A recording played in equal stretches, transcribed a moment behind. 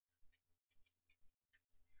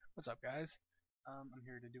What's up, guys? I'm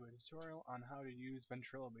here to do a tutorial on how to use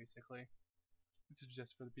Ventrilo, basically. This is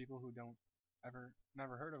just for the people who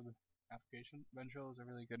never heard of the application. Ventrilo is a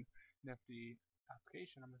really good, nifty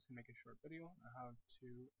application. I'm just going to make a short video on how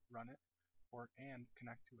to run it and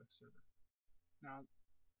connect to a server. Now,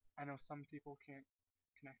 I know some people can't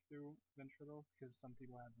connect through Ventrilo because some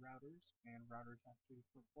people have routers, and routers have to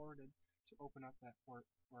be forwarded to open up that port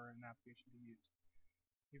for an application to use.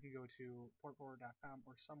 You can go to portforward.com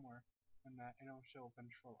or somewhere and it'll show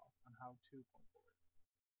Ventrilo on how to port forward.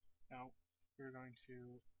 Now you're going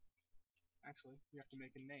to you have to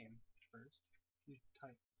make a name first. You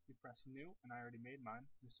press new, and I already made mine.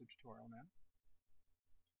 This is a tutorial name.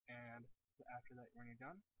 And after that, when you're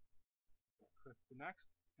done, click the next,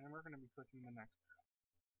 and we're going to be clicking the next arrow.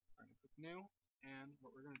 We're going to click new, and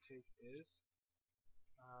what we're going to take is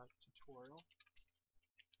tutorial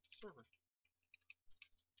server.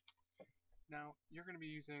 Now, you're going to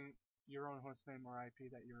be using your own hostname or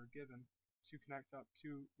IP that you were given to connect up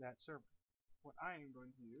to that server. What I am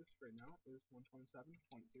going to use right now is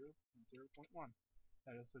 127.0.0.1.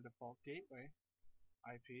 That is the default gateway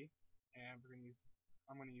IP, and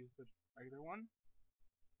I'm going to use the regular one,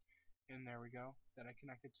 and there we go, that I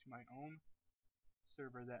connected to my own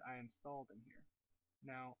server that I installed in here.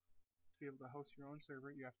 Now, to be able to host your own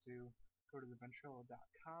server, you have to go to the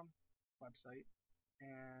Ventrilo.com website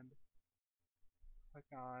and click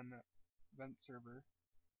on Vent Server,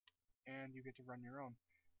 and you get to run your own.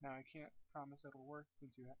 Now, I can't promise it'll work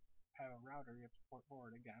since you have a router. You have to port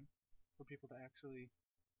forward again for people to actually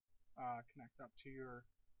connect up to your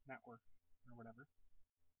network or whatever.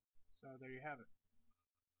 So there you have it.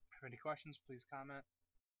 If you have any questions, please comment,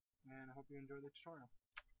 and I hope you enjoy the tutorial.